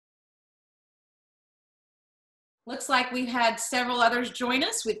Looks like we've had several others join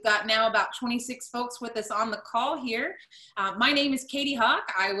us. We've got now about 26 folks with us on the call here. My name is Katie Hawk.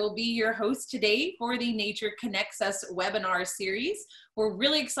 I will be your host today for the Nature Connects Us webinar series. We're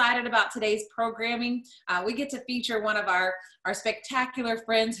really excited about today's programming. We get to feature one of our spectacular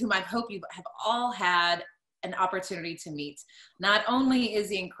friends whom I hope you have all had an opportunity to meet. Not only is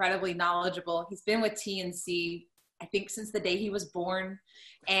he incredibly knowledgeable, he's been with TNC I think since the day he was born,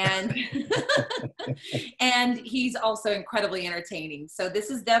 and and he's also incredibly entertaining. So this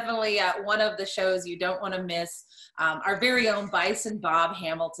is definitely one of the shows you don't want to miss. Our very own Bison Bob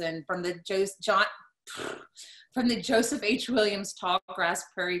Hamilton from the Joseph H. Williams Tallgrass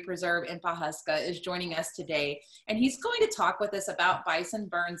Prairie Preserve in Pawhuska is joining us today, and he's going to talk with us about bison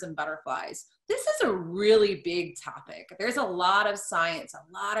burns and butterflies. This is a really big topic. There's a lot of science, a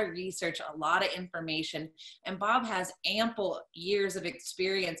lot of research, a lot of information, and Bob has ample years of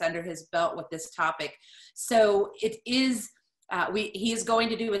experience under his belt with this topic. So it is he is going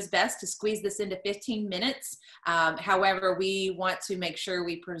to do his best to squeeze this into 15 minutes. However, we want to make sure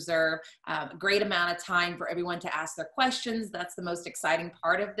we preserve a great amount of time for everyone to ask their questions. That's the most exciting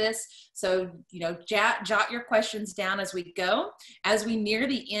part of this. So, jot your questions down as we go. As we near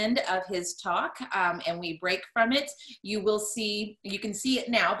the end of his talk and we break from it, you can see it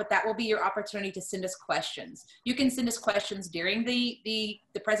now, but that will be your opportunity to send us questions. You can send us questions during the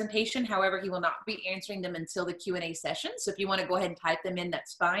presentation. However, he will not be answering them until the Q&A session. So if you want to go ahead and type them in,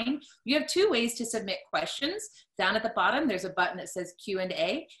 that's fine. You have two ways to submit questions. Down at the bottom, there's a button that says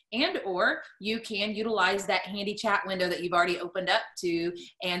Q&A, or you can utilize that handy chat window that you've already opened up to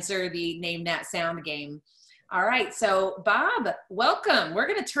answer the Name That Sound game. All right, so Bob, welcome. We're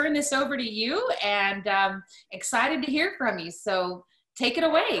going to turn this over to you, and excited to hear from you. So take it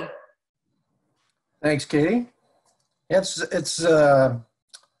away. Thanks, Katie. This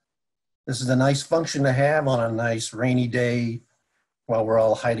is a nice function to have on a nice rainy day while we're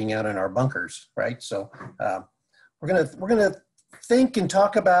all hiding out in our bunkers, right? So we're gonna think and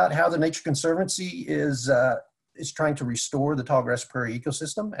talk about how the Nature Conservancy is trying to restore the Tallgrass Prairie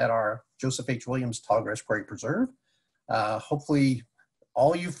ecosystem at our Joseph H. Williams Tallgrass Prairie Preserve. Hopefully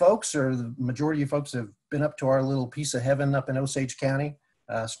all you folks, or the majority of you folks, have been up to our little piece of heaven up in Osage County,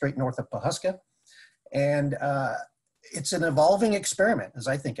 straight north of Pawhuska. And it's an evolving experiment, as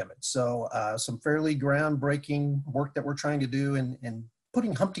I think of it. So some fairly groundbreaking work that we're trying to do in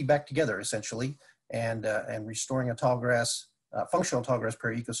putting Humpty back together, essentially, and restoring a functional tallgrass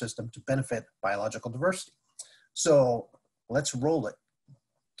prairie ecosystem to benefit biological diversity. So let's roll it.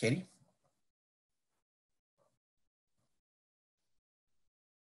 Katie?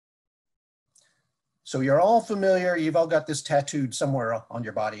 So you're all familiar, you've all got this tattooed somewhere on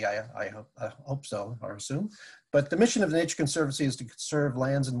your body, I hope so, or assume. But the mission of the Nature Conservancy is to conserve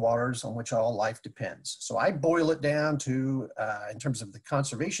lands and waters on which all life depends. So I boil it down to, in terms of the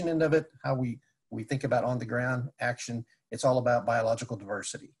conservation end of it, how we think about on the ground action, it's all about biological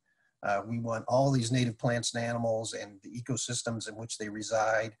diversity. We want all these native plants and animals and the ecosystems in which they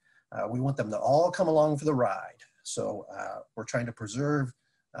reside. We want them to all come along for the ride. So we're trying to preserve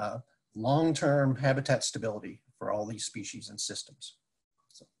long-term habitat stability for all these species and systems.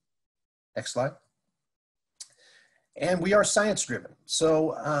 So, next slide. And we are science-driven.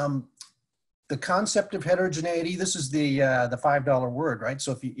 So the concept of heterogeneity, this is the $5 word, right?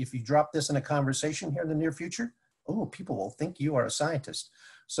 So if you drop this in a conversation here in the near future, oh, people will think you are a scientist.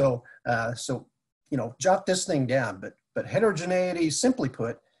 So jot this thing down. But heterogeneity, simply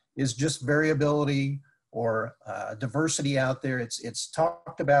put, is just variability or diversity out there. It's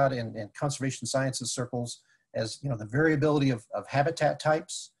talked about in conservation sciences circles as the variability of habitat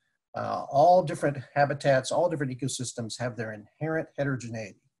types. All different habitats, all different ecosystems have their inherent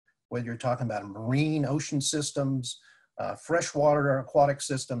heterogeneity. Whether you're talking about marine ocean systems, freshwater aquatic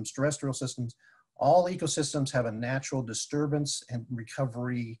systems, terrestrial systems, all ecosystems have a natural disturbance and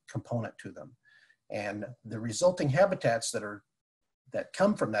recovery component to them. And the resulting habitats that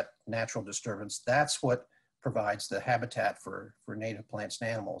come from that natural disturbance, that's what provides the habitat for native plants and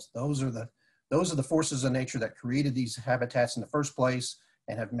animals. Those are the forces of nature that created these habitats in the first place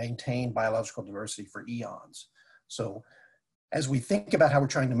and have maintained biological diversity for eons. So as we think about how we're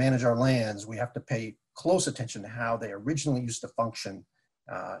trying to manage our lands, we have to pay close attention to how they originally used to function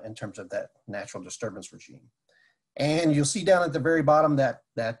in terms of that natural disturbance regime. And you'll see down at the very bottom that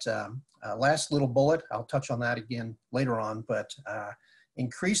last little bullet. I'll touch on that again later on, but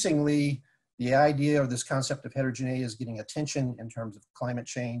increasingly the idea of this concept of heterogeneity is getting attention in terms of climate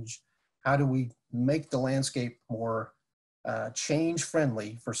change. How do we make the landscape more change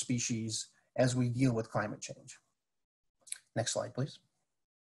friendly for species as we deal with climate change? Next slide, please.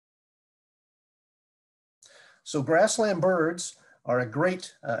 So grassland birds are a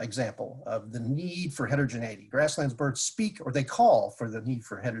great example of the need for heterogeneity. Grassland birds speak, or they call for the need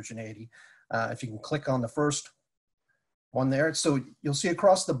for heterogeneity. If you can click on the first one there. So you'll see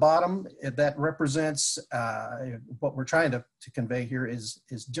across the bottom that represents what we're trying to convey here is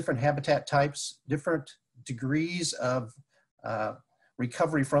different habitat types, different degrees of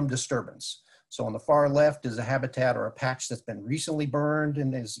recovery from disturbance. So on the far left is a habitat or a patch that's been recently burned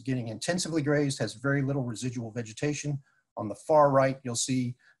and is getting intensively grazed, has very little residual vegetation. On the far right, you'll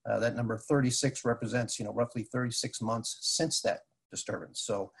see that number 36 represents, roughly 36 months since that disturbance.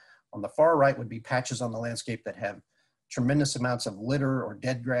 So on the far right would be patches on the landscape that have tremendous amounts of litter or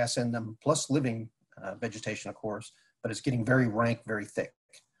dead grass in them, plus living vegetation, of course, but it's getting very rank, very thick.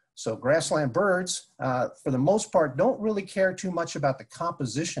 So grassland birds, for the most part, don't really care too much about the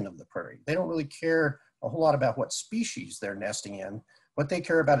composition of the prairie. They don't really care a whole lot about what species they're nesting in. What they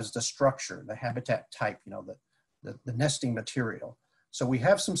care about is the structure, the habitat type, the nesting material. So we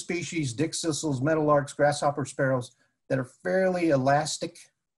have some species, dick thistles, meadowlarks, grasshopper sparrows, that are fairly elastic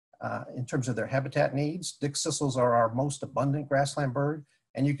in terms of their habitat needs. Dick thistles are our most abundant grassland bird,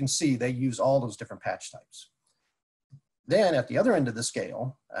 and you can see they use all those different patch types. Then at the other end of the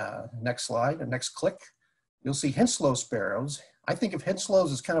scale, next slide, next click, you'll see Henslow sparrows. I think of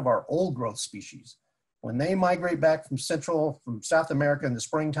Henslows as kind of our old growth species. When they migrate back from South America in the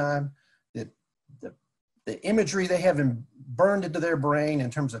springtime, the imagery they have burned into their brain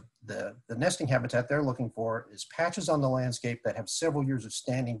in terms of the nesting habitat they're looking for is patches on the landscape that have several years of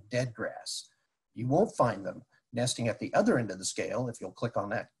standing dead grass. You won't find them nesting at the other end of the scale, if you'll click on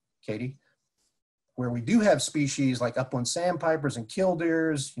that, Katie, where we do have species like upland sandpipers and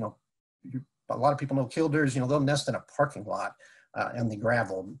killdeers. A lot of people know killdeers, they'll nest in a parking lot in the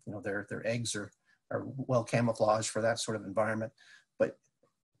gravel. Their eggs are well camouflaged for that sort of environment. But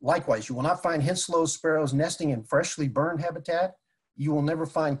likewise, you will not find Henslow sparrows nesting in freshly burned habitat. You will never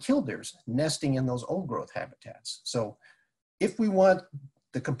find killdeers nesting in those old growth habitats. So if we want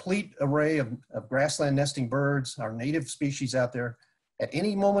the complete array of grassland nesting birds, our native species out there, at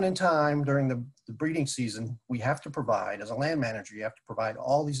any moment in time during the breeding season, we have to provide, as a land manager, you have to provide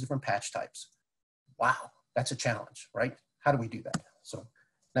all these different patch types. Wow, that's a challenge, right? How do we do that? So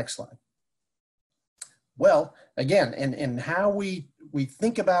next slide. Well, again, in how we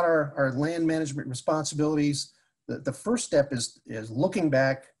think about our land management responsibilities, the first step is looking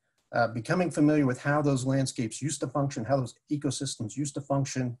back, becoming familiar with how those landscapes used to function, how those ecosystems used to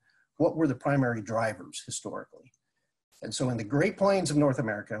function, what were the primary drivers historically. And so in the Great Plains of North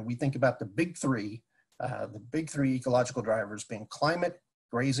America, we think about the big three ecological drivers being climate,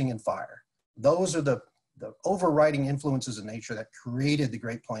 grazing, and fire. Those are the overriding influences in nature that created the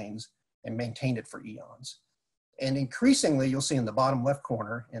Great Plains and maintained it for eons. And increasingly, you'll see in the bottom left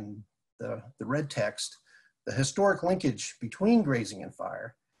corner in the red text, the historic linkage between grazing and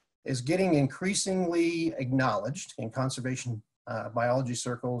fire is getting increasingly acknowledged in conservation biology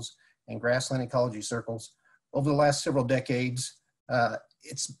circles and grassland ecology circles. Over the last several decades,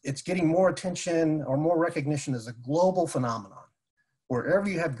 it's getting more attention or more recognition as a global phenomenon. Wherever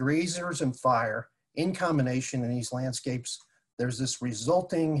you have grazers and fire in combination in these landscapes, there's this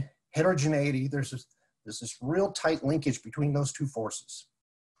resulting heterogeneity. There's this real tight linkage between those two forces.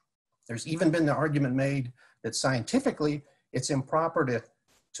 There's even been the argument made that scientifically, it's improper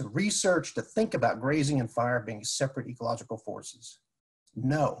to research, to think about grazing and fire being separate ecological forces.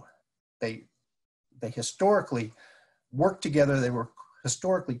 No, they historically worked together. They were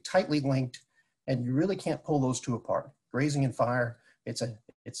historically tightly linked, and you really can't pull those two apart. Grazing and fire, it's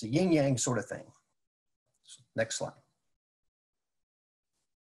a yin-yang sort of thing. Next slide.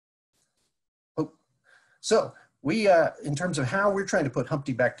 Oh. So we, in terms of how we're trying to put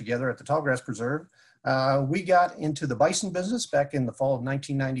Humpty back together at the Tallgrass Preserve, we got into the bison business back in the fall of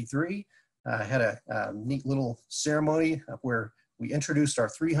 1993. Had a neat little ceremony where we introduced our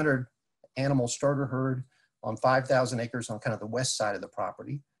 300 animal starter herd on 5,000 acres on kind of the west side of the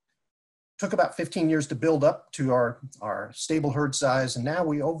property. Took about 15 years to build up to our stable herd size, and now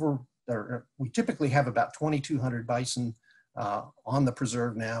we typically have about 2,200 bison on the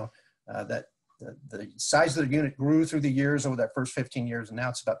preserve now. That the size of the unit grew through the years over that first 15 years, and now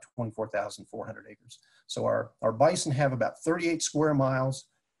it's about 24,400 acres. So our bison have about 38 square miles.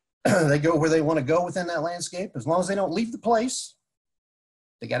 They go where they want to go within that landscape. As long as they don't leave the place,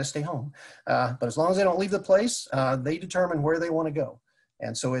 they got to stay home. But as long as they don't leave the place, they determine where they want to go.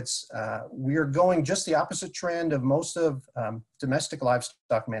 And so we are going just the opposite trend of most of domestic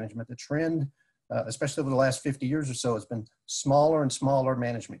livestock management. The trend, especially over the last 50 years or so, has been smaller and smaller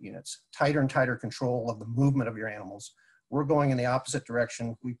management units, tighter and tighter control of the movement of your animals. We're going in the opposite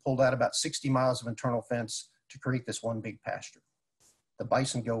direction. We pulled out about 60 miles of internal fence to create this one big pasture. The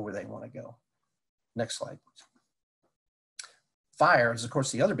bison go where they want to go. Next slide, please. Fire is, of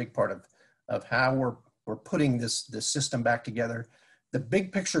course, the other big part of how we're putting this system back together. The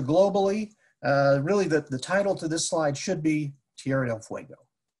big picture globally, really the title to this slide should be Tierra del Fuego.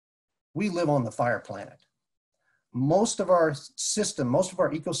 We live on the fire planet. Most of our system, most of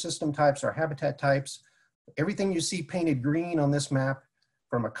our ecosystem types, our habitat types, everything you see painted green on this map,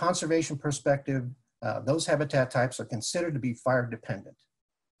 from a conservation perspective, those habitat types are considered to be fire dependent.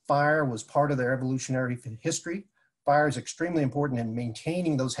 Fire was part of their evolutionary history. Fire is extremely important in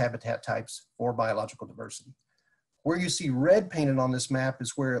maintaining those habitat types for biological diversity. Where you see red painted on this map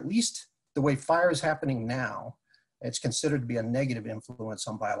is where, at least the way fire is happening now, it's considered to be a negative influence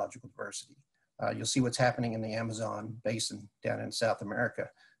on biological diversity. You'll see what's happening in the Amazon basin down in South America,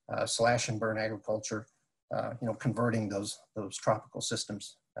 slash and burn agriculture, converting those tropical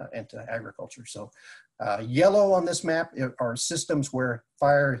systems into agriculture. So yellow on this map are systems where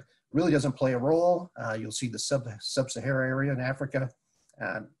fire really doesn't play a role. You'll see the sub-Sahara area in Africa,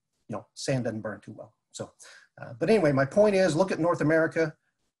 and sand doesn't burn too well. So, but anyway, my point is, look at North America.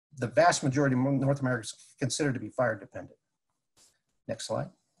 The vast majority of North America is considered to be fire dependent. Next slide.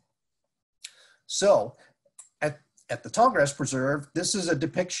 So at the Tallgrass Preserve, this is a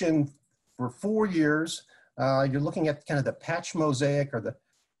depiction for 4 years. You're looking at kind of the patch mosaic, or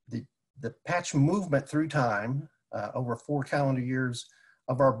the patch movement through time over 4 calendar years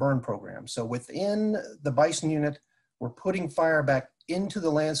of our burn program. So within the bison unit, we're putting fire back into the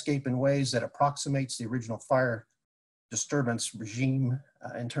landscape in ways that approximates the original fire disturbance regime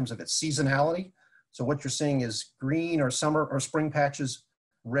in terms of its seasonality. So what you're seeing is green or summer or spring patches,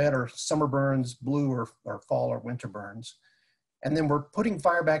 red or summer burns, blue or fall or winter burns. And then we're putting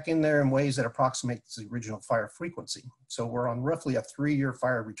fire back in there in ways that approximate the original fire frequency. So we're on roughly a 3-year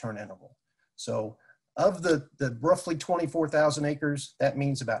fire return interval. So of the roughly 24,000 acres, that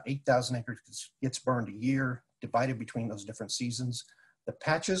means about 8,000 acres gets burned a year, divided between those different seasons. The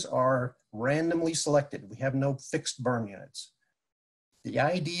patches are randomly selected. We have no fixed burn units. The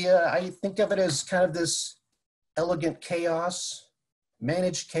idea, I think of it as kind of this elegant chaos,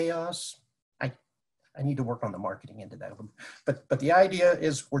 managed chaos. I need to work on the marketing into that. But the idea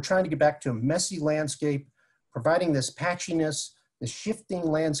is we're trying to get back to a messy landscape, providing this patchiness, this shifting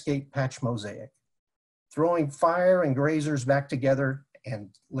landscape patch mosaic, throwing fire and grazers back together, and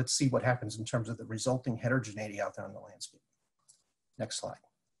let's see what happens in terms of the resulting heterogeneity out there on the landscape. Next slide.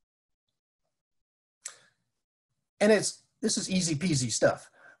 And this is easy peasy stuff.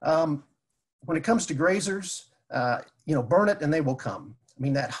 When it comes to grazers, burn it and they will come. I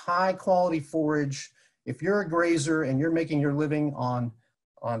mean, that high quality forage, if you're a grazer and you're making your living on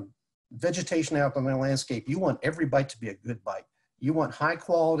vegetation out on the landscape, you want every bite to be a good bite. You want high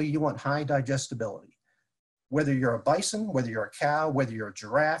quality, you want high digestibility. Whether you're a bison, whether you're a cow, whether you're a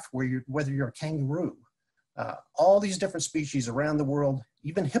giraffe, whether you're a kangaroo, all these different species around the world,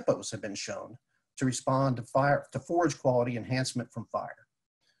 even hippos have been shown to respond to forage quality enhancement from fire.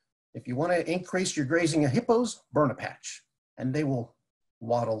 If you want to increase your grazing of hippos, burn a patch, and they will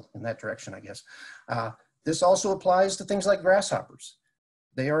waddle in that direction, I guess. This also applies to things like grasshoppers.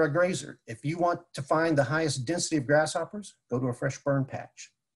 They are a grazer. If you want to find the highest density of grasshoppers, go to a fresh burn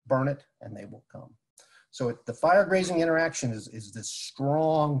patch, burn it, and they will come. So the fire grazing interaction is this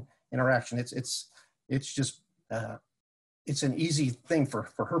strong interaction. It's just, it's an easy thing for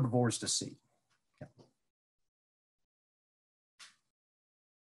herbivores to see. Yeah.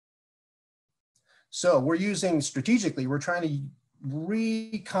 So we're using strategically, we're trying to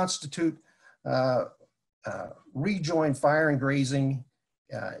reconstitute, rejoin fire and grazing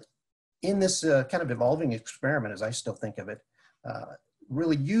in this kind of evolving experiment, as I still think of it,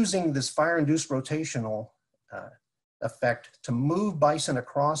 really using this fire-induced rotational effect to move bison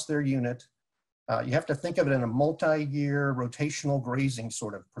across their unit. You have to think of it in a multi-year rotational grazing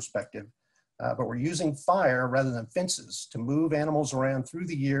sort of perspective, but we're using fire rather than fences to move animals around through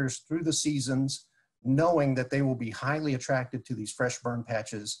the years, through the seasons, knowing that they will be highly attracted to these fresh burn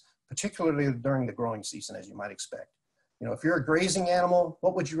patches, particularly during the growing season, as you might expect. If you're a grazing animal,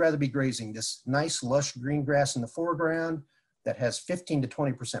 what would you rather be grazing? This nice, lush green grass in the foreground that has 15 to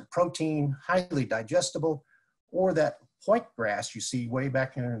 20% protein, highly digestible, or that white grass you see way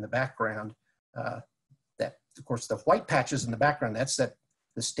back here in the background, that, of course, the white patches in the background, that's the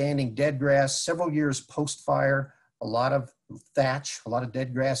standing dead grass, several years post-fire, a lot of thatch, a lot of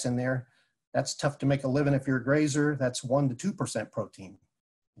dead grass in there. That's tough to make a living if you're a grazer. That's 1 to 2% protein.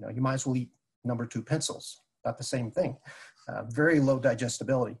 You might as well eat number 2 pencils, about the same thing. Very low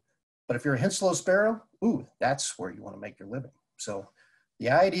digestibility. But if you're a Henslow sparrow, ooh, that's where you want to make your living. So the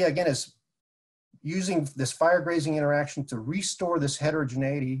idea, again, is using this fire grazing interaction to restore this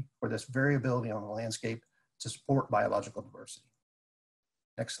heterogeneity or this variability on the landscape to support biological diversity.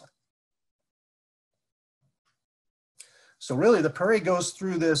 Next slide. So really the prairie goes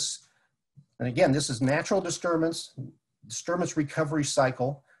through this, and again, this is natural disturbance recovery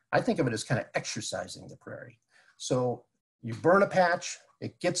cycle. I think of it as kind of exercising the prairie. So you burn a patch,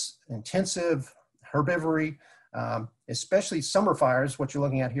 it gets intensive herbivory, especially summer fires. What you're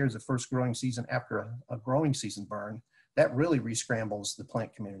looking at here is the first growing season after a growing season burn. That really re-scrambles the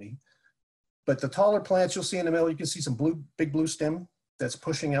plant community. But the taller plants you'll see in the middle, you can see some big blue stem that's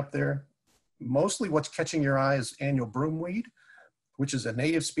pushing up there. Mostly what's catching your eye is annual broomweed, which is a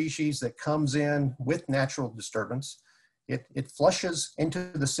native species that comes in with natural disturbance. It flushes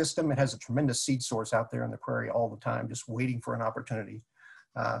into the system. It has a tremendous seed source out there in the prairie all the time, just waiting for an opportunity.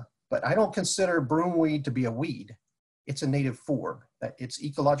 But I don't consider broomweed to be a weed. It's a native forb. Its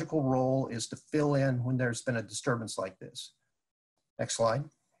ecological role is to fill in when there's been a disturbance like this. Next slide.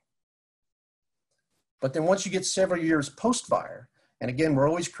 But then once you get several years post-fire, and again, we're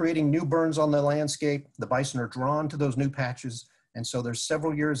always creating new burns on the landscape, the bison are drawn to those new patches, and so there's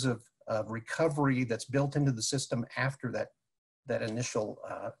several years of recovery that's built into the system after that initial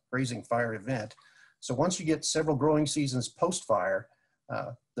grazing fire event. So once you get several growing seasons post-fire,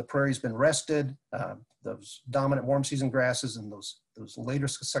 the prairie's been rested, those dominant warm season grasses and those later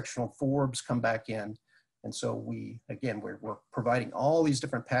sectional forbs come back in. And so we're providing all these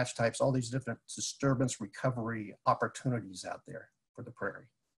different patch types, all these different disturbance recovery opportunities out there for the prairie.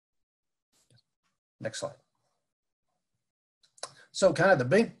 Next slide. So kind of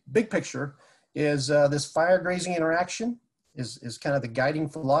the big picture is this fire grazing interaction is kind of the guiding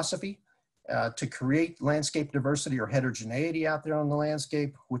philosophy to create landscape diversity or heterogeneity out there on the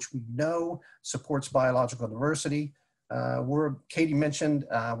landscape, which we know supports biological diversity. Katie mentioned,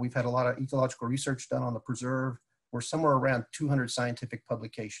 we've had a lot of ecological research done on the preserve. We're somewhere around 200 scientific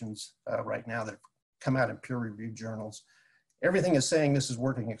publications right now that have come out in peer-reviewed journals. Everything is saying this is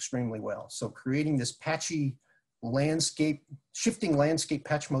working extremely well. So creating this patchy landscape, shifting landscape,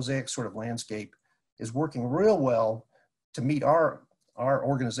 patch mosaic sort of landscape is working real well to meet our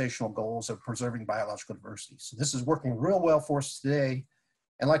organizational goals of preserving biological diversity. So this is working real well for us today.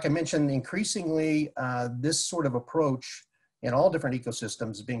 And like I mentioned, increasingly, this sort of approach in all different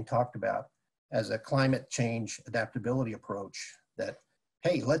ecosystems is being talked about as a climate change adaptability approach that,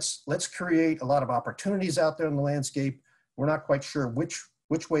 hey, let's create a lot of opportunities out there in the landscape. We're not quite sure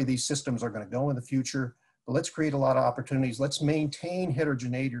which way these systems are going to go in the future, but let's create a lot of opportunities. Let's maintain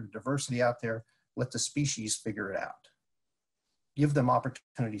heterogeneity or diversity out there. Let the species figure it out. Give them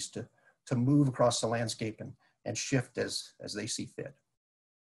opportunities to move across the landscape and shift as they see fit.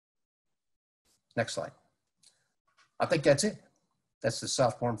 Next slide. I think that's it. That's the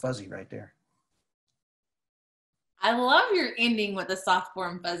soft, warm, fuzzy right there. I love your ending with the soft,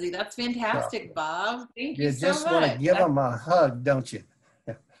 warm, fuzzy. That's fantastic, Bob. Thank you so much. You just want to give them a hug, don't you?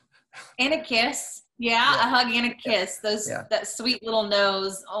 And a kiss. Yeah, a hug and a kiss. That sweet little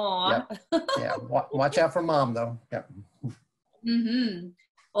nose. Aw. Yeah. Watch out for mom, though. Yeah. Mm-hmm.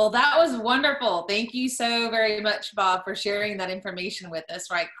 Well, that was wonderful. Thank you so very much, Bob, for sharing that information with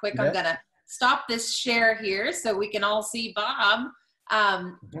us. Right quick, I'm going to stop this share here so we can all see Bob.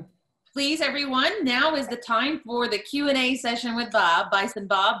 Please, everyone, now is the time for the Q&A session with Bob, Bison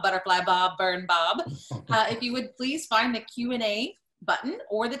Bob, Butterfly Bob, Burn Bob. If you would please find the Q&A button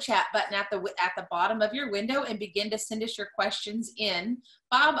or the chat button at the bottom of your window and begin to send us your questions in.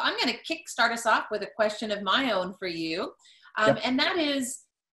 Bob, I'm going to start us off with a question of my own for you. And that is,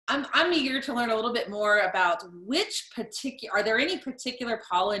 I'm eager to learn a little bit more about are there any particular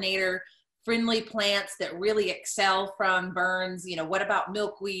pollinator friendly plants that really excel from burns? You know, what about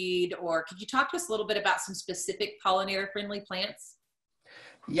milkweed? Or could you talk to us a little bit about some specific pollinator friendly plants?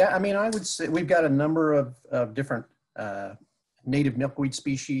 Yeah, I mean, I would say we've got a number of different native milkweed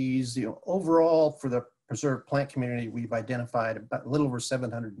species. You know, overall for the preserved plant community, we've identified about a little over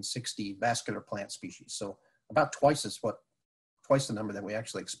 760 vascular plant species. So about twice the number that we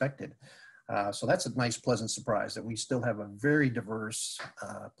actually expected. So that's a nice, pleasant surprise that we still have a very diverse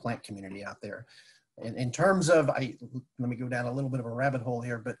plant community out there. And in terms of, let me go down a little bit of a rabbit hole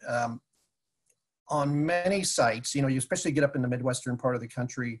here, but on many sites, you know, you especially get up in the Midwestern part of the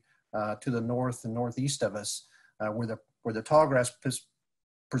country to the north and northeast of us, where the tallgrass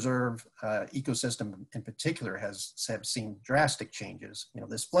preserve ecosystem in particular have seen drastic changes. You know,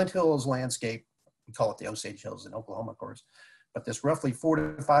 this Flint Hills landscape, we call it the Osage Hills in Oklahoma, of course, but this roughly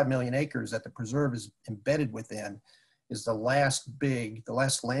 4 to 5 million acres that the preserve is embedded within is the last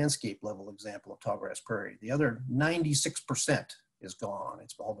landscape level example of tallgrass prairie. The other 96% is gone.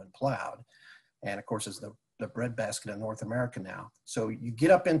 It's all been plowed. and of course is the breadbasket of North America now. So you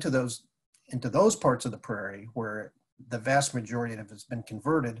get up into those parts of the prairie where the vast majority of it has been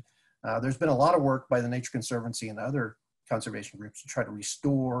converted. There's been a lot of work by the Nature Conservancy and other conservation groups to try to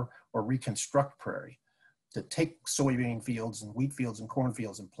restore or reconstruct prairie, to take soybean fields and wheat fields and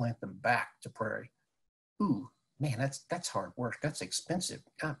cornfields and plant them back to prairie. Ooh, man, that's hard work. That's expensive.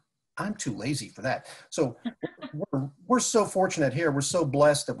 I'm too lazy for that. So we're so fortunate here. We're so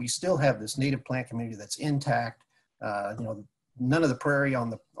blessed that we still have this native plant community that's intact. None of the prairie on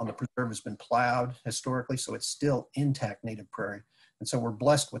the preserve has been plowed historically, so it's still intact native prairie. And so we're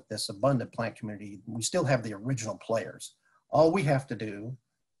blessed with this abundant plant community. We still have the original players. All we have to do,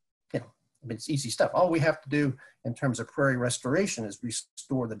 it's easy stuff. All we have to do in terms of prairie restoration is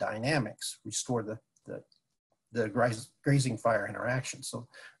restore the dynamics, restore the grazing fire interaction. So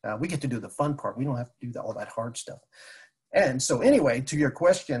we get to do the fun part. We don't have to do all that hard stuff. And so anyway, to your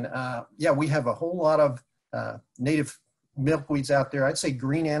question, we have a whole lot of native milkweeds out there. I'd say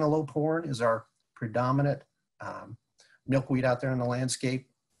green antelope horn is our predominant milkweed out there in the landscape.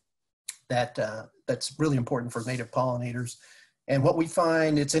 That's really important for native pollinators. And what we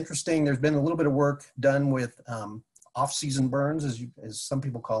find, it's interesting, there's been a little bit of work done with off-season burns, as some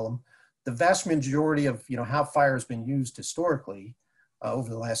people call them. The vast majority of how fire has been used historically over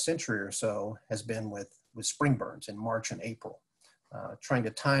the last century or so has been with spring burns in March and April, trying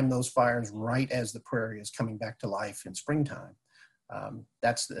to time those fires right as the prairie is coming back to life in springtime.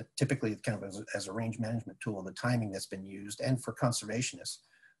 That's typically kind of as a range management tool, the timing that's been used, and for conservationists.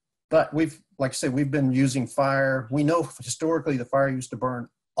 But like I said, we've been using fire. We know historically the fire used to burn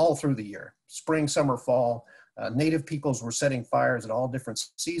all through the year, spring, summer, fall. Native peoples were setting fires at all different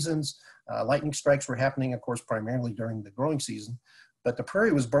seasons. Lightning strikes were happening, of course, primarily during the growing season, but the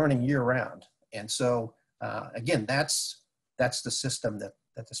prairie was burning year round. And so, again, that's the system that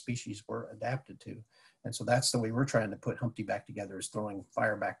the species were adapted to. And so that's the way we're trying to put Humpty back together, is throwing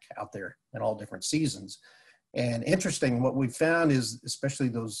fire back out there in all different seasons. And interesting, what we found is, especially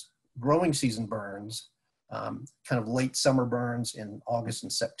those growing season burns, kind of late summer burns in August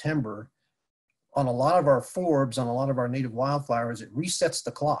and September, on a lot of our forbs, on a lot of our native wildflowers, it resets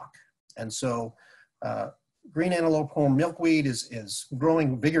the clock. And so green antelope horn milkweed is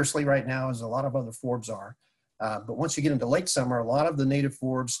growing vigorously right now, as a lot of other forbs are. But once you get into late summer, a lot of the native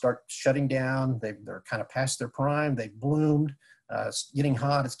forbs start shutting down. They're kind of past their prime. They've bloomed. It's getting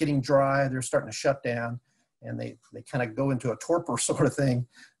hot. It's getting dry. They're starting to shut down, and they kind of go into a torpor sort of thing.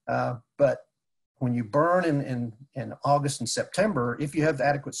 But when you burn in August and September, if you have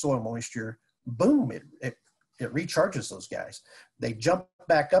adequate soil moisture, boom, it recharges those guys. They jump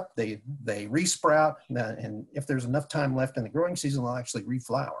back up, they resprout, and if there's enough time left in the growing season, they'll actually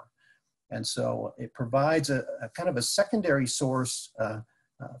reflower. And so it provides a kind of a secondary source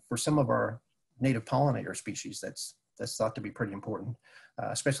for some of our native pollinator species that's thought to be pretty important,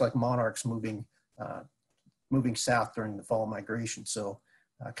 especially like monarchs moving south during the fall migration. So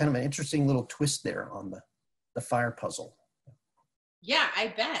kind of an interesting little twist there on the fire puzzle. Yeah, I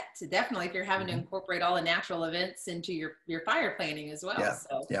bet. Definitely, if you're having to incorporate all the natural events into your fire planning as well. Yeah.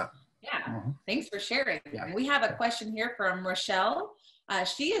 So, yeah. Thanks for sharing. Yeah. We have a question here from Rochelle.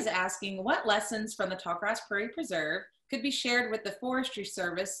 She is asking, what lessons from the Tallgrass Prairie Preserve could be shared with the Forestry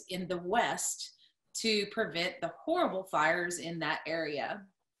Service in the West to prevent the horrible fires in that area?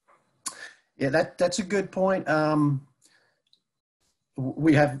 Yeah, that's a good point.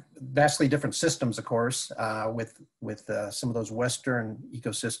 We have vastly different systems, of course, with some of those Western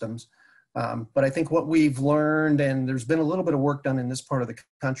ecosystems. But I think what we've learned, and there's been a little bit of work done in this part of the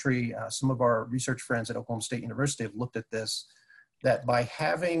country, some of our research friends at Oklahoma State University have looked at this, that by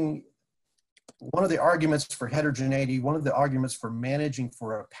having one of the arguments for heterogeneity, one of the arguments for managing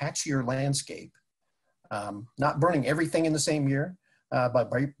for a patchier landscape, not burning everything in the same year,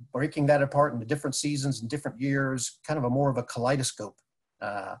 by breaking that apart into different seasons and different years, kind of more of a kaleidoscope.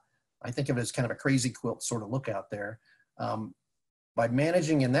 I think of it as kind of a crazy quilt sort of look out there. By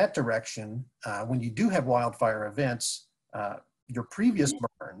managing in that direction, when you do have wildfire events, your previous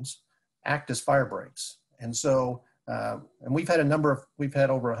burns act as fire breaks. And so, and we've had over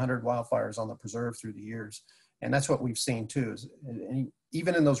 100 wildfires on the preserve through the years. And that's what we've seen too, is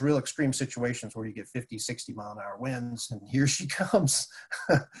even in those real extreme situations where you get 50, 60 mile an hour winds, and here she comes,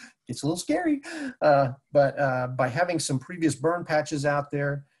 it's a little scary. But by having some previous burn patches out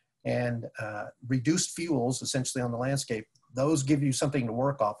there and reduced fuels essentially on the landscape, those give you something to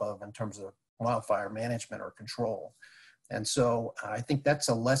work off of in terms of wildfire management or control. And so I think that's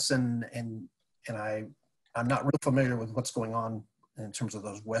a lesson, and I'm not real familiar with what's going on in terms of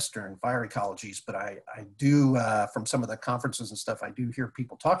those Western fire ecologies, but I do, from some of the conferences and stuff, I do hear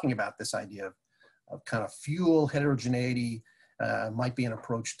people talking about this idea kind of fuel heterogeneity might be an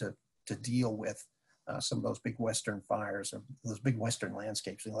approach to deal with some of those big Western fires or those big Western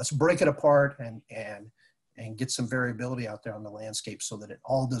landscapes. And let's break it apart and get some variability out there on the landscape so that it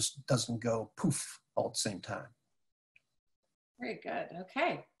all doesn't go poof all at the same time. Very good.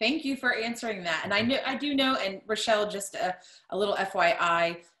 Okay. Thank you for answering that. And I do know, and Rochelle, just a little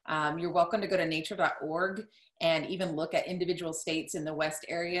FYI, you're welcome to go to nature.org and even look at individual states in the West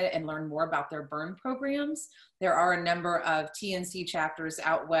area and learn more about their burn programs. There are a number of TNC chapters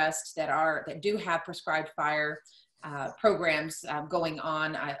out West that do have prescribed fire programs going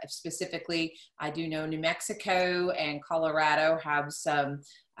on. Specifically, I do know New Mexico and Colorado have some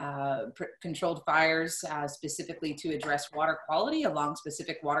controlled fires specifically to address water quality along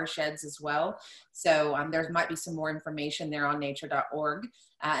specific watersheds as well. So there might be some more information there on nature.org.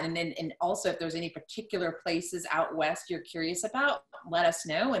 And also if there's any particular places out West you're curious about, let us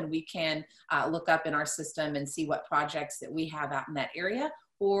know and we can look up in our system and see what projects that we have out in that area,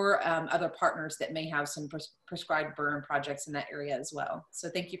 or other partners that may have some prescribed burn projects in that area as well. So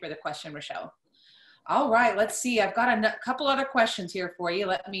thank you for the question, Rochelle. All right, let's see. I've got a couple other questions here for you.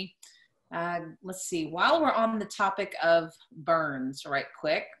 Let's see. While we're on the topic of burns, right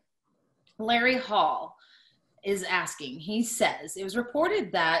quick, Larry Hall is asking, he says, it was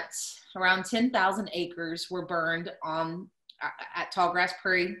reported that around 10,000 acres were burned at Tallgrass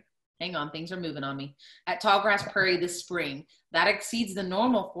Prairie. Hang on, things are moving on me. At Tallgrass Prairie this spring. That exceeds the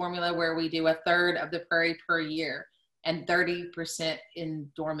normal formula where we do 1/3 of the prairie per year and 30%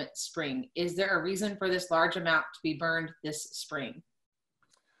 in dormant spring. Is there a reason for this large amount to be burned this spring?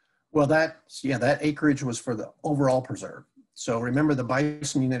 Well, that acreage was for the overall preserve. So remember, the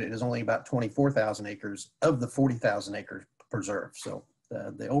Bison unit is only about 24,000 acres of the 40,000 acre preserve. So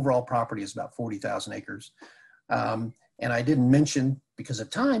the overall property is about 40,000 acres. And I didn't mention because of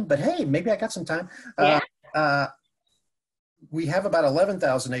time, but hey, maybe I got some time. We have about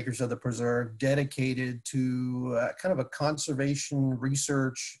 11,000 acres of the preserve dedicated to kind of a conservation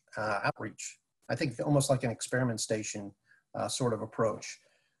research outreach. I think almost like an experiment station sort of approach.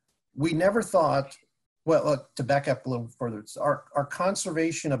 We never thought, well, to back up a little further, our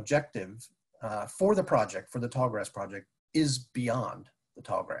conservation objective for the project, for the Tallgrass project, is beyond the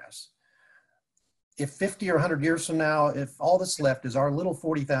tallgrass. If 50 or 100 years from now, if all that's left is our little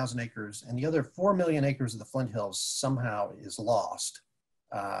 40,000 acres and the other 4 million acres of the Flint Hills somehow is lost,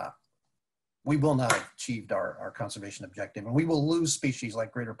 we will not have achieved our conservation objective. And we will lose species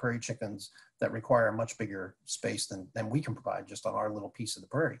like greater prairie chickens that require a much bigger space than we can provide just on our little piece of the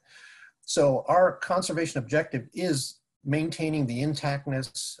prairie. So our conservation objective is maintaining the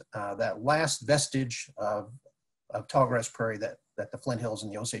intactness, that last vestige of Tallgrass Prairie that the Flint Hills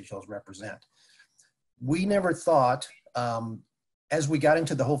and the Osage Hills represent. We never thought, as we got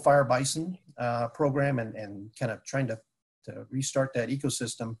into the whole fire bison program and kind of trying to restart that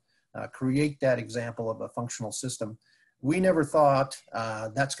ecosystem, create that example of a functional system, we never thought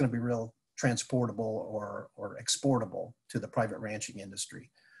that's going to be real transportable or exportable to the private ranching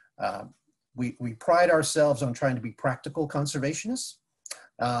industry. We pride ourselves on trying to be practical conservationists.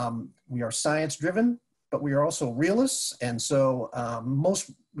 We are science driven, but we are also realists. And so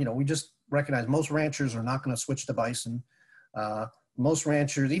we just recognize most ranchers are not going to switch to bison. Most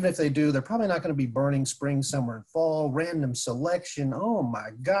ranchers, even if they do, they're probably not going to be burning spring, summer, and fall. Random selection. Oh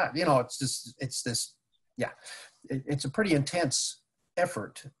my God. It's a pretty intense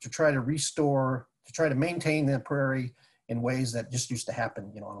effort to try to restore, to try to maintain the prairie in ways that just used to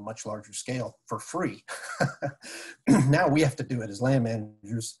happen, on a much larger scale for free. Now we have to do it as land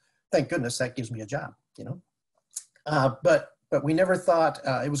managers. Thank goodness that gives me a job, But we never thought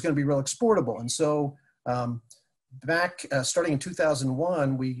it was going to be real exportable. And so back starting in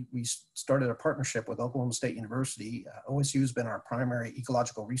 2001, we started a partnership with Oklahoma State University. OSU has been our primary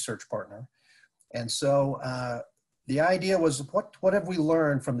ecological research partner. And so the idea was, what have we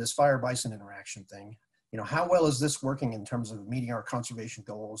learned from this fire bison interaction thing? How well is this working in terms of meeting our conservation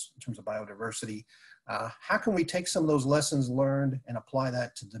goals, in terms of biodiversity? How can we take some of those lessons learned and apply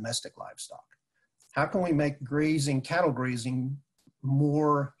that to domestic livestock? How can we make cattle grazing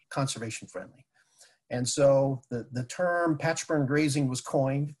more conservation friendly? And so the term patch burn grazing was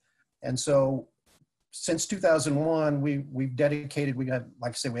coined. And so since 2001, we've dedicated, we have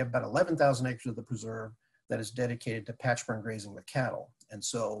about 11,000 acres of the preserve that is dedicated to patch burn grazing with cattle. And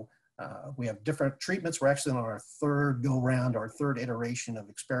so we have different treatments. We're actually on our third go round, our third iteration of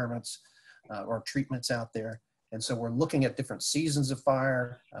experiments or treatments out there. And so we're looking at different seasons of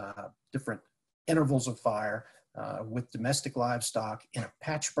fire, different intervals of fire with domestic livestock in a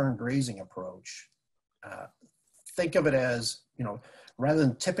patch burn grazing approach. Think of it as, rather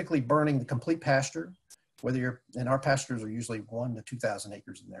than typically burning the complete pasture, whether you're, and our pastures are usually 1 to 2,000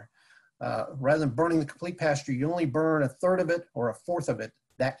 acres in there, rather than burning the complete pasture, you only burn a third of it or a fourth of it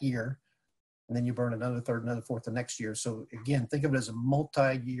that year, and then you burn another third, another fourth the next year. So again, think of it as a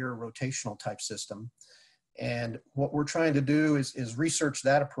multi-year rotational type system. And what we're trying to do is research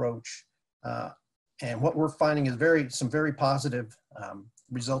that approach. And what we're finding is some very positive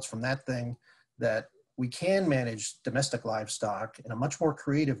results from that thing, that we can manage domestic livestock in a much more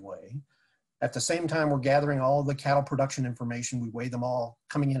creative way. At the same time, we're gathering all the cattle production information. We weigh them all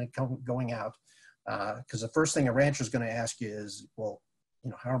coming in and going out. Because the first thing a rancher is going to ask you is, well,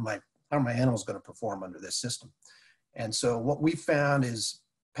 how are my animals going to perform under this system? And so what we found is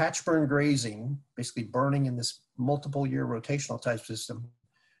patch burn grazing, basically burning in this multiple year rotational type system,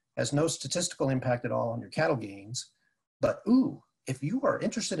 has no statistical impact at all on your cattle gains. But if you are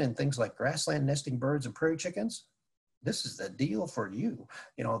interested in things like grassland nesting birds and prairie chickens, this is the deal for you.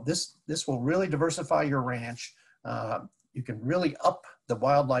 This will really diversify your ranch. You can really up the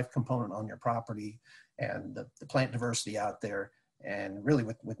wildlife component on your property and the plant diversity out there, and really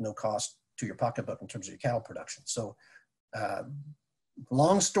with no cost to your pocketbook in terms of your cattle production. So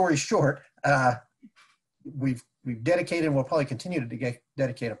long story short, we've dedicated, and we'll probably continue to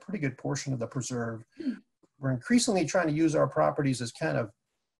dedicate a pretty good portion of the preserve. We're increasingly trying to use our properties as kind of,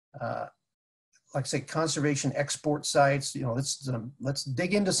 like I say, conservation export sites. Let's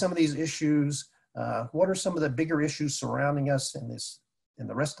dig into some of these issues. What are some of the bigger issues surrounding us in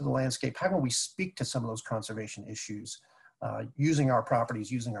the rest of the landscape? How can we speak to some of those conservation issues using our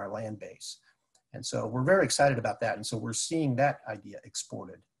properties, using our land base? And so we're very excited about that. And so we're seeing that idea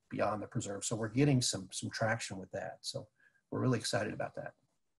exported beyond the preserve. So we're getting some traction with that. So we're really excited about that.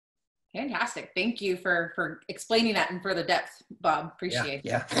 Fantastic. Thank you for explaining that in further depth, Bob. Appreciate it.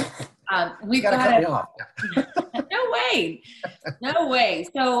 Yeah. We've got to cut me off. No way.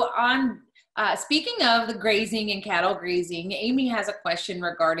 So speaking of the grazing and cattle grazing, Amy has a question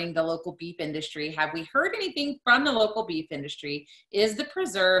regarding the local beef industry. Have we heard anything from the local beef industry? Is the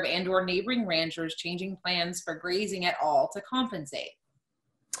preserve and or neighboring ranchers changing plans for grazing at all to compensate?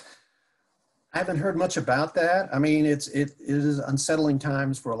 I haven't heard much about that. I mean, it is unsettling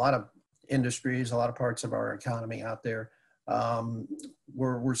times for a lot of industries, a lot of parts of our economy out there.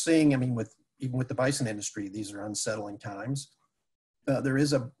 We're seeing, even with the bison industry, these are unsettling times. There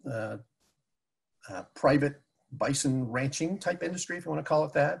is a private bison ranching type industry, if you want to call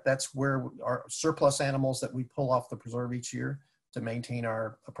it that. That's where our surplus animals that we pull off the preserve each year to maintain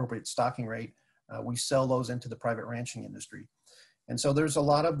our appropriate stocking rate, we sell those into the private ranching industry. And so there's a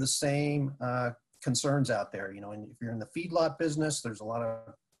lot of the same concerns out there. And if you're in the feedlot business, there's a lot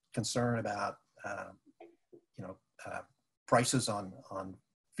of concern about prices on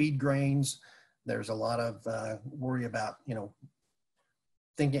feed grains. There's a lot of worry about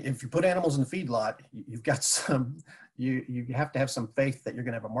thinking if you put animals in the feedlot, you've got you have to have some faith that you're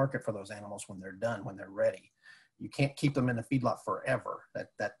going to have a market for those animals when they're done, when they're ready. You can't keep them in the feedlot forever.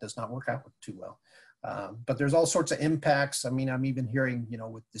 That does not work out too well. But there's all sorts of impacts. I'm even hearing,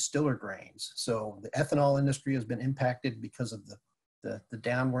 with distiller grains. So the ethanol industry has been impacted because of the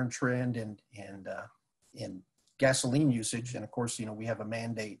downward trend in gasoline usage. And of course, we have a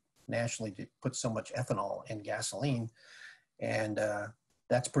mandate nationally to put so much ethanol in gasoline, and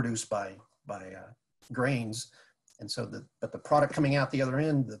that's produced by grains. And so but the product coming out the other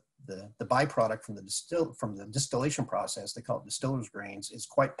end, the byproduct from the distillation process, they call it distiller's grains, is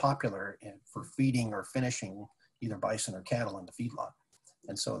quite popular for feeding or finishing either bison or cattle in the feedlot.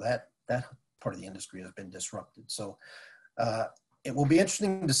 And so that part of the industry has been disrupted. So it will be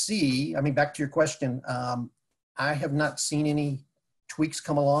interesting to see. Back to your question, I have not seen any tweaks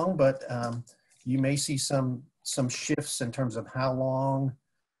come along, but you may see some shifts in terms of how long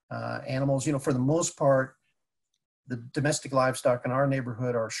animals, for the most part, the domestic livestock in our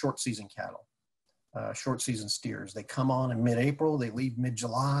neighborhood are short season cattle, short season steers. They come on in mid-April, they leave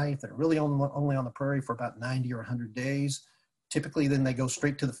mid-July. They're really only on the prairie for about 90 or 100 days. Typically, then they go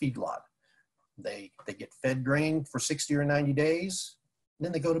straight to the feedlot. They get fed grain for 60 or 90 days, and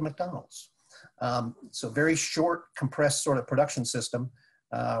then they go to McDonald's. So very short, compressed sort of production system.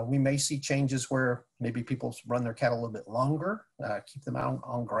 We may see changes where maybe people run their cattle a little bit longer, keep them out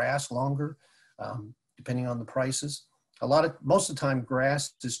on grass longer, depending on the prices. Most of the time,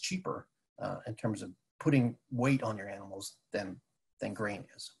 grass is cheaper in terms of putting weight on your animals than grain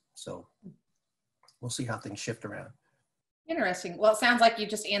is. So we'll see how things shift around. Interesting. Well, it sounds like you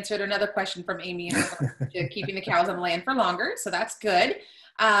just answered another question from Amy in regards to keeping the cows on the land for longer. So that's good.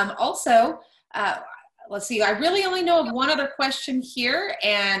 Also, let's see. I really only know of one other question here,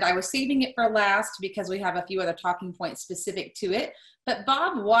 and I was saving it for last because we have a few other talking points specific to it. But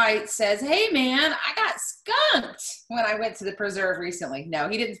Bob White says, hey, man, I got skunked when I went to the preserve recently. No,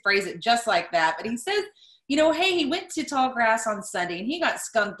 he didn't phrase it just like that, but he says, you know, hey, he went to Tallgrass on Sunday, and he got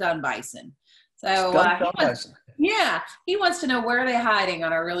skunked on bison. So Bison. yeah, he wants to know, where are they hiding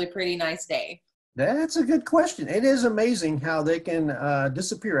on a really pretty nice day? That's a good question. It is amazing how they can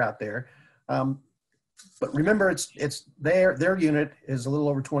disappear out there. But remember, it's their unit is a little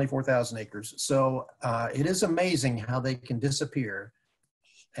over 24,000 acres. So it is amazing how they can disappear.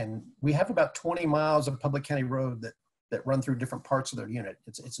 And we have about 20 miles of public county road that run through different parts of their unit.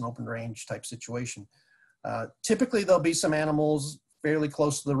 It's an open range type situation. Typically, there'll be some animals fairly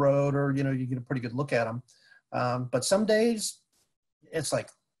close to the road, or, you know, you get a pretty good look at them. But some days it's like,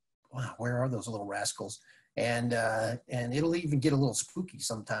 wow, where are those little rascals? And it'll even get a little spooky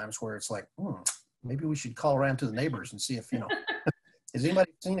sometimes, where it's like, maybe we should call around to the neighbors and see if, you know, has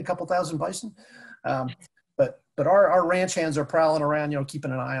anybody seen a couple thousand bison? But our ranch hands are prowling around, you know,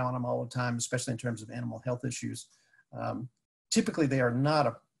 keeping an eye on them all the time, especially in terms of animal health issues. Typically, they are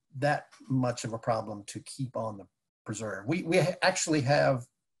not that much of a problem to keep on the preserve. We actually have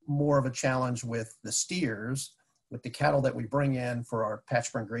more of a challenge with the steers, with the cattle that we bring in for our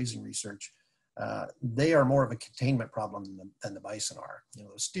patch burn grazing research. They are more of a containment problem than the bison are. You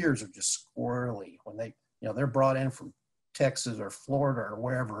know, the steers are just squirrely when they, you know, they're brought in from Texas or Florida or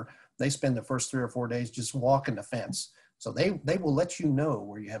wherever. They spend the first 3 or 4 days just walking the fence. So they will let you know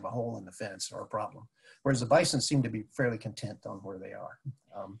where you have a hole in the fence or a problem. Whereas the bison seem to be fairly content on where they are.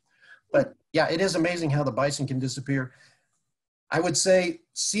 But yeah, it is amazing how the bison can disappear. I would say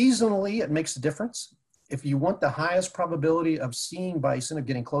seasonally, it makes a difference. If you want the highest probability of seeing bison, of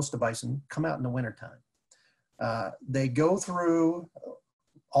getting close to bison, come out in the wintertime. They go through,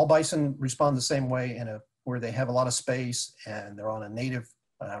 all bison respond the same way where they have a lot of space and they're on a native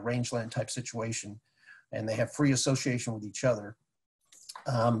rangeland type situation, and they have free association with each other.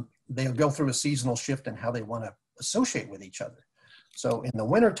 They'll go through a seasonal shift in how they want to associate with each other. So in the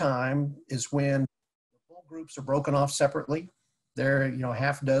wintertime is when the bull groups are broken off separately. They're, you know,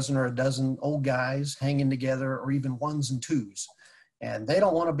 half a dozen or a dozen old guys hanging together, or even ones and twos. And they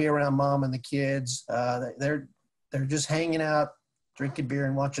don't want to be around mom and the kids. They're just hanging out, drinking beer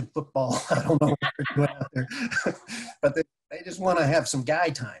and watching football. I don't know what they're doing out there. But they just want to have some guy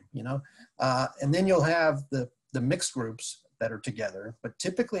time, you know. And then you'll have the mixed groups that are together. But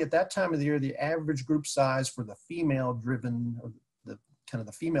typically at that time of the year, the average group size for the female driven, or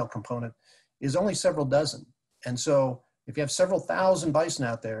the female component, is only several dozen. And so if you have several thousand bison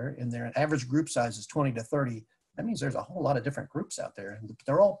out there and their average group size is 20 to 30, that means there's a whole lot of different groups out there.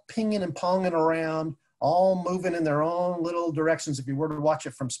 They're all pinging and ponging around, all moving in their own little directions. If you were to watch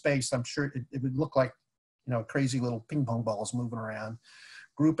it from space, I'm sure it would look like, you know, crazy little ping pong balls moving around.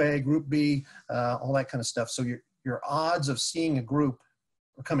 Group A, Group B, all that kind of stuff. So your odds of seeing a group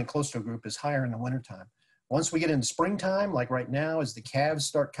or coming close to a group is higher in the wintertime. Once we get into springtime, like right now, as the calves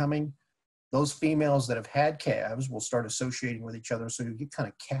start coming, those females that have had calves will start associating with each other. So you get kind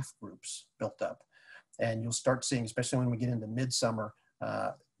of calf groups built up. And you'll start seeing, especially when we get into midsummer,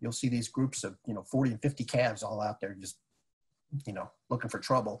 you'll see these groups of, you know, 40 and 50 calves all out there just, you know, looking for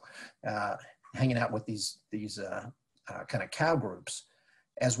trouble, hanging out with these kind of cow groups.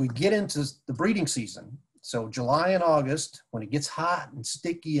 As we get into the breeding season, so July and August, when it gets hot and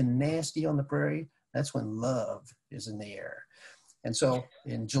sticky and nasty on the prairie, that's when love is in the air. And so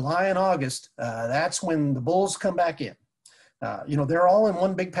in July and August, that's when the bulls come back in. You know, they're all in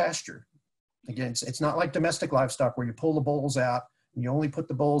one big pasture. Again, it's not like domestic livestock where you pull the bulls out and you only put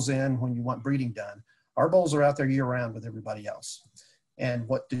the bulls in when you want breeding done. Our bulls are out there year round with everybody else. And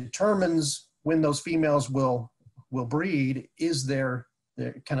what determines when those females will breed is their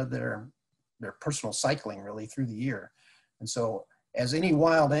personal cycling really through the year. And so as any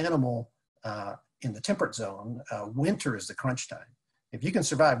wild animal in the temperate zone, winter is the crunch time. If you can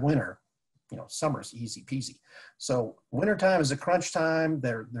survive winter, you know, summer's easy peasy. So wintertime is a crunch time.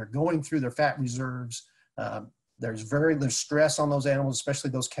 They're going through their fat reserves. There's stress on those animals, especially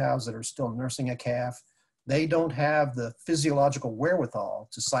those cows that are still nursing a calf. They don't have the physiological wherewithal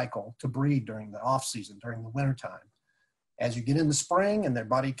to cycle, to breed during the off season, during the wintertime. As you get into spring and their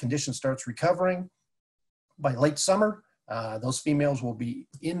body condition starts recovering, by late summer, those females will be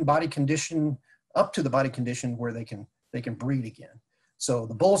in body condition, up to the body condition where they can breed again. So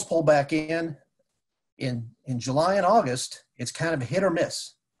the bulls pull back in July and August. It's kind of hit or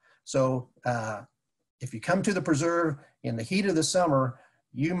miss. So if you come to the preserve in the heat of the summer,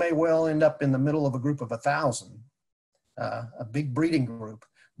 you may well end up in the middle of a group of 1,000, a big breeding group.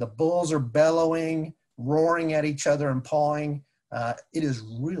 The bulls are bellowing. roaring at each other and pawing. It is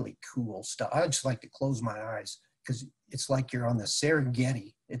really cool stuff. I just like to close my eyes because it's like you're on the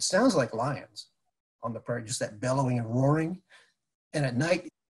Serengeti. It sounds like lions on the prairie, just that bellowing and roaring. And at night,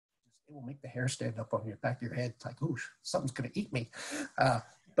 it will make the hair stand up on your back of your head. It's like, ooh, something's going to eat me.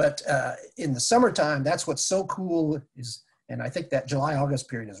 But in the summertime, that's what's so cool is, and I think that July, August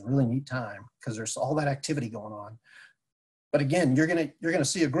period is a really neat time because there's all that activity going on. But again, you're gonna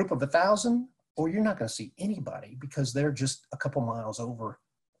see a group of 1,000, or you're not gonna see anybody because they're just a couple miles over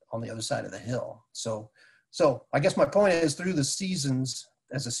on the other side of the hill. So I guess my point is, through the seasons,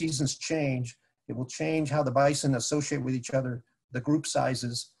 as the seasons change, it will change how the bison associate with each other, the group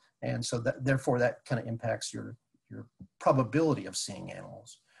sizes, and so that therefore that kind of impacts your probability of seeing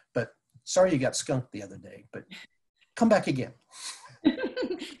animals. But sorry you got skunked the other day, but come back again.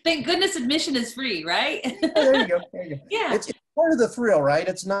 Thank goodness admission is free, right? Oh, there you go. There you go. Yeah. It's part of the thrill, right?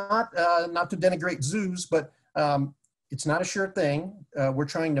 It's not not to denigrate zoos, but it's not a sure thing. We're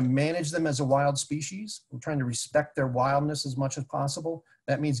trying to manage them as a wild species. We're trying to respect their wildness as much as possible.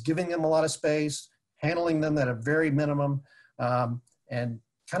 That means giving them a lot of space, handling them at a very minimum, and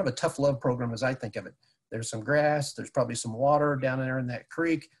kind of a tough love program as I think of it. There's some grass, there's probably some water down there in that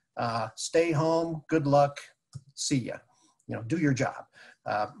creek. Stay home, good luck, see ya. You know, do your job.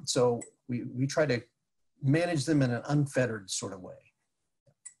 So we try to manage them in an unfettered sort of way.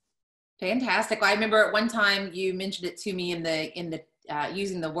 Fantastic. Well, I remember at one time you mentioned it to me in the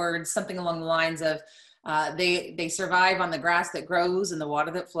using the words something along the lines of they survive on the grass that grows and the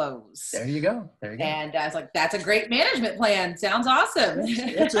water that flows. There you go. There you go. And I was like, that's a great management plan. Sounds awesome.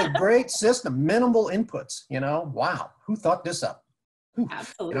 It's a great system. Minimal inputs. You know, wow, who thought this up?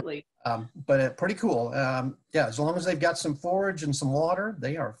 Absolutely. You know, but pretty cool. Yeah, as long as they've got some forage and some water,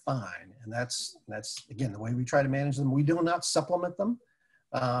 they are fine. And that's again the way we try to manage them. We do not supplement them.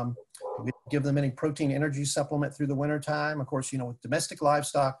 We don't give them any protein energy supplement through the wintertime. Of course, you know, with domestic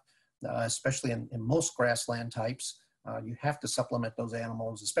livestock, especially in most grassland types, you have to supplement those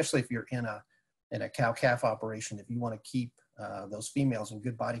animals, especially if you're in a cow-calf operation. If you want to keep those females in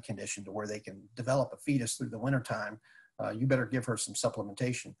good body condition to where they can develop a fetus through the wintertime, you better give her some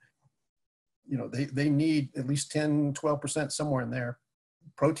supplementation. You know, they need at least 10, 12% somewhere in there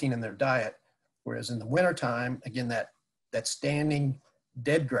protein in their diet. Whereas in the wintertime, again, that standing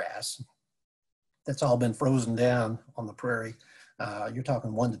dead grass that's all been frozen down on the prairie, you're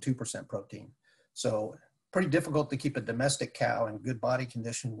talking 1 to 2% protein. So pretty difficult to keep a domestic cow in good body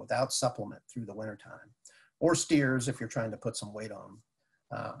condition without supplement through the wintertime. Or steers if you're trying to put some weight on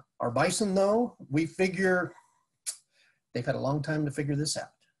them. Our bison, though, we figure they've had a long time to figure this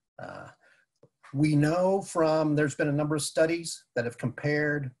out. We know there's been a number of studies that have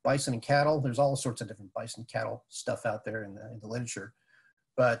compared bison and cattle. There's all sorts of different bison cattle stuff out there in the literature.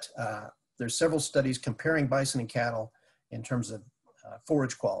 But there's several studies comparing bison and cattle in terms of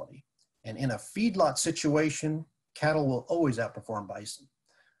forage quality. And in a feedlot situation, cattle will always outperform bison.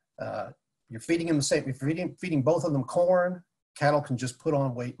 You're feeding them the same, if you're feeding both of them corn, cattle can just put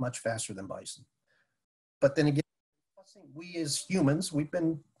on weight much faster than bison. But then again, we as humans, we've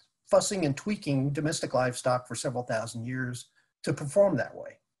been fussing and tweaking domestic livestock for several thousand years to perform that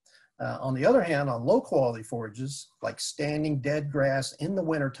way. On the other hand, on low quality forages, like standing dead grass in the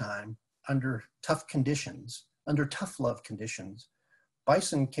wintertime under tough conditions, under tough love conditions,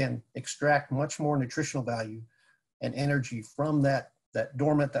 bison can extract much more nutritional value and energy from that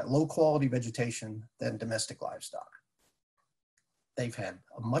dormant, that low quality vegetation than domestic livestock. They've had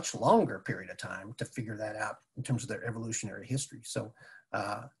a much longer period of time to figure that out in terms of their evolutionary history. So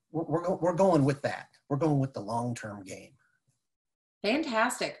we're going with that. We're going with the long-term game.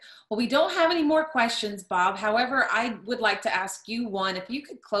 Fantastic. Well, we don't have any more questions, Bob. However, I would like to ask you one, if you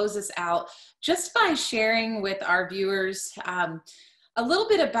could close us out just by sharing with our viewers a little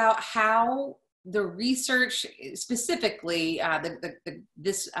bit about how the research, specifically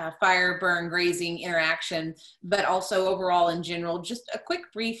this fire, burn, grazing interaction, but also overall in general, just a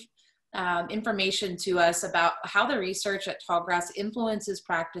quick brief information to us about how the research at Tallgrass influences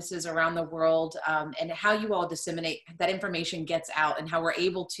practices around the world, and how you all disseminate that information gets out, and how we're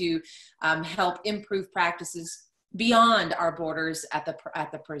able to help improve practices beyond our borders at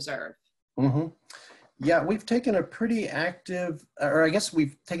the preserve. Mm-hmm. Yeah, we've taken a pretty active, or I guess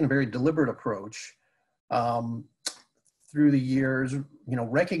we've taken a very deliberate approach through the years, you know,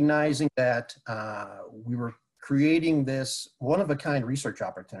 recognizing that we were creating this one-of-a-kind research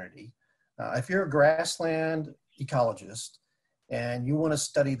opportunity. If you're a grassland ecologist and you want to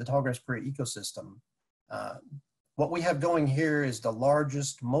study the Tallgrass Prairie ecosystem, what we have going here is the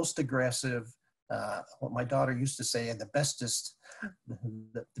largest, most aggressive what my daughter used to say, the bestest,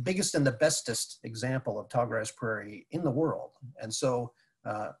 the biggest and the bestest example of tallgrass prairie in the world. And so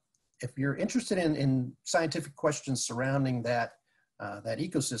if you're interested in scientific questions surrounding that, that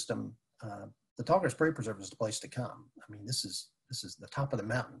ecosystem, the Tallgrass Prairie Preserve is the place to come. I mean, this is the top of the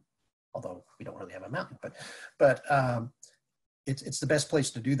mountain, although we don't really have a mountain, but it's the best place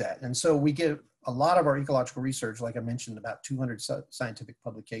to do that. And so we give a lot of our ecological research, like I mentioned, about 200 scientific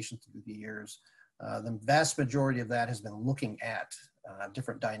publications through the years. The vast majority of that has been looking at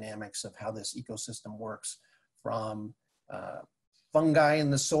different dynamics of how this ecosystem works, from fungi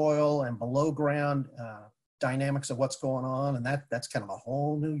in the soil and below ground dynamics of what's going on. And that's kind of a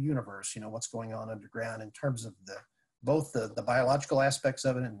whole new universe, you know, what's going on underground in terms of both the biological aspects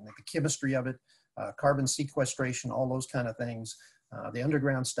of it and the chemistry of it, carbon sequestration, all those kind of things. The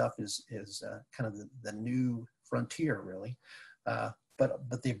underground stuff is kind of the new frontier, really.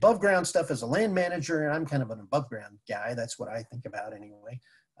 But the above ground stuff, as a land manager, and I'm kind of an above ground guy, that's what I think about anyway.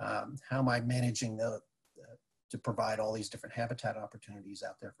 How am I managing to provide all these different habitat opportunities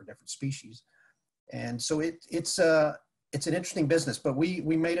out there for different species? And so it's an interesting business, but we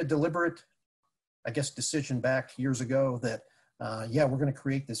made a deliberate, I guess, decision back years ago that, yeah, we're going to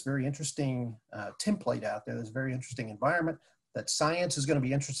create this very interesting template out there, this very interesting environment that science is going to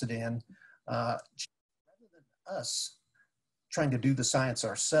be interested in, rather than us trying to do the science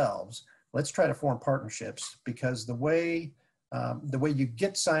ourselves. Let's try to form partnerships, because the way you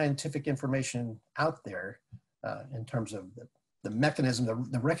get scientific information out there in terms of the mechanism,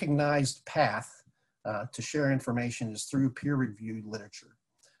 the recognized path to share information is through peer-reviewed literature,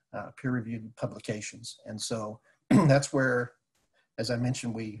 peer-reviewed publications. And so that's where, as I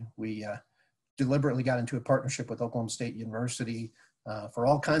mentioned, we deliberately got into a partnership with Oklahoma State University for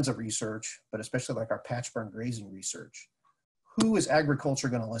all kinds of research, but especially like our patch burn grazing research. Who is agriculture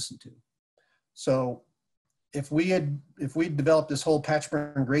going to listen to? So if we developed this whole patch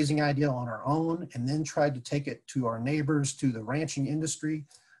burn grazing idea on our own and then tried to take it to our neighbors, to the ranching industry,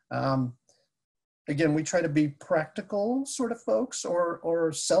 again, we try to be practical sort of folks,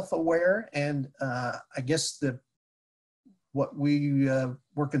 or self-aware. And I guess what we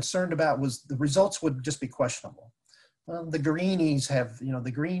were concerned about was the results would just be questionable. The greenies have,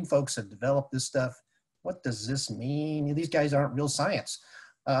 the green folks have developed this stuff. What does this mean? These guys aren't real science.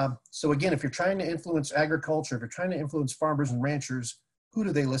 So again, if you're trying to influence agriculture, if you're trying to influence farmers and ranchers, who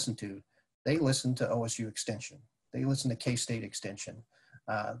do they listen to? They listen to OSU Extension. They listen to K-State Extension.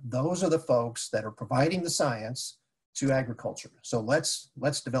 Those are the folks that are providing the science to agriculture. So let's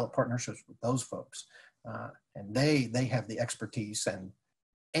develop partnerships with those folks. And they have the expertise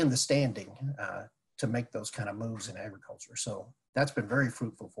and the standing to make those kind of moves in agriculture. So that's been very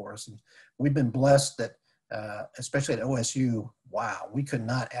fruitful for us. And we've been blessed that, especially at OSU, wow, we could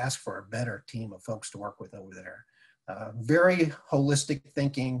not ask for a better team of folks to work with over there. Very holistic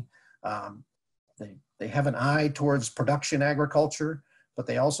thinking. They have an eye towards production agriculture, but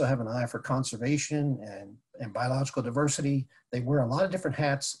they also have an eye for conservation and biological diversity. They wear a lot of different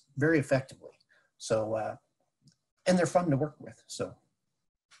hats very effectively. So, and they're fun to work with. So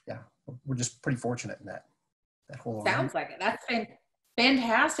yeah, we're just pretty fortunate in that whole Sounds like it. That's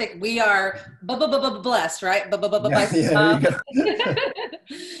fantastic. We are blessed, right? Yeah, there you go.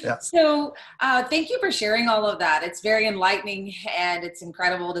 Yeah. So thank you for sharing all of that. It's very enlightening, and it's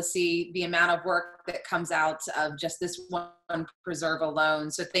incredible to see the amount of work that comes out of just this one preserve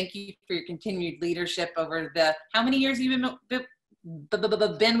alone. So thank you for your continued leadership over how many years you've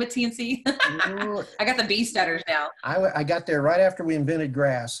been with TNC? I got the bee stutters now. I got there right after we invented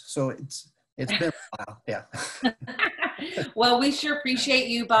grass. So it's been a while. Yeah. Well, we sure appreciate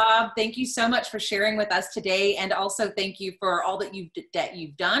you, Bob. Thank you so much for sharing with us today. And also thank you for all that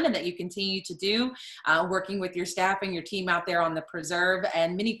you've done and that you continue to do, working with your staff and your team out there on the preserve.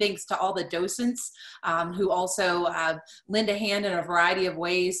 And many thanks to all the docents who also lend a hand in a variety of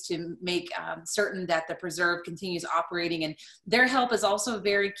ways to make certain that the preserve continues operating. And their help is also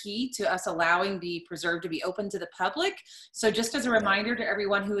very key to us allowing the preserve to be open to the public. So just as a reminder to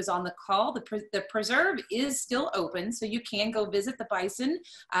everyone who is on the call, the preserve is still open, so you can go visit the Bison.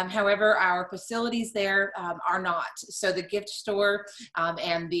 However, our facilities there are not. So the gift store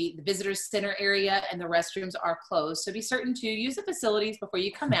and the visitors center area and the restrooms are closed. So be certain to use the facilities before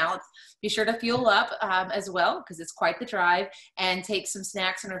you come out. Be sure to fuel up as well, because it's quite the drive, and take some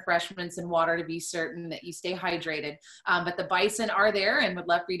snacks and refreshments and water to be certain that you stay hydrated. But the Bison are there and would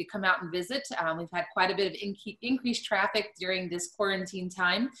love for you to come out and visit. We've had quite a bit of increased traffic during this quarantine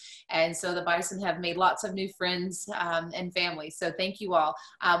time. And so the Bison have made lots of new friends and family. So thank you all.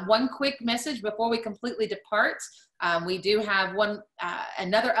 One quick message before we completely depart. We do have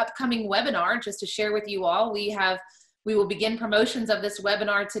another upcoming webinar just to share with you all. We will begin promotions of this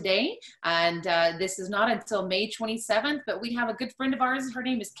webinar today, and this is not until May 27th, but we have a good friend of ours. Her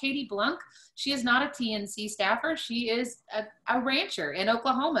name is Katie Blunk. She is not a TNC staffer. She is a rancher in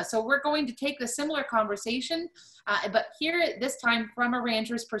Oklahoma. So we're going to take the similar conversation, but here this time from a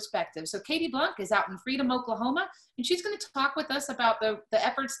rancher's perspective. So Katie Blunk is out in Freedom, Oklahoma, and she's going to talk with us about the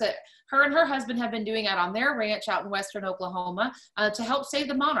efforts that her and her husband have been doing out on their ranch out in Western Oklahoma to help save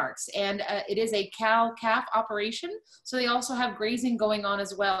the monarchs. And it is a cow-calf operation. So they also have grazing going on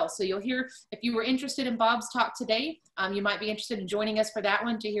as well. So you'll hear, if you were interested in Bob's talk today, you might be interested in joining us for that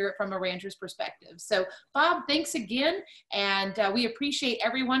one to hear it from a rancher's perspective. So Bob, thanks again. And we appreciate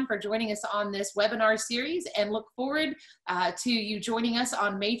everyone for joining us on this webinar series and look forward to you joining us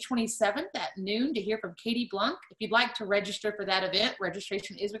on May 27th at noon to hear from Katie Blunk. If you'd like to register for that event,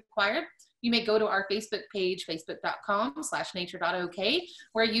 registration is required. You may go to our Facebook page, facebook.com/nature.ok,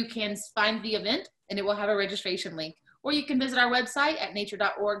 where you can find the event and it will have a registration link. Or you can visit our website at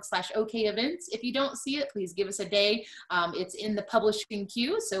nature.org/OK events. If you don't see it, please give us a day. It's in the publishing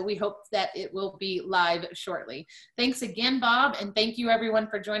queue, so we hope that it will be live shortly. Thanks again, Bob, and thank you everyone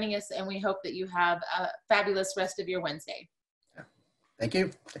for joining us, and we hope that you have a fabulous rest of your Wednesday. Thank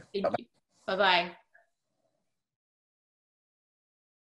you. Thank you. Bye-bye.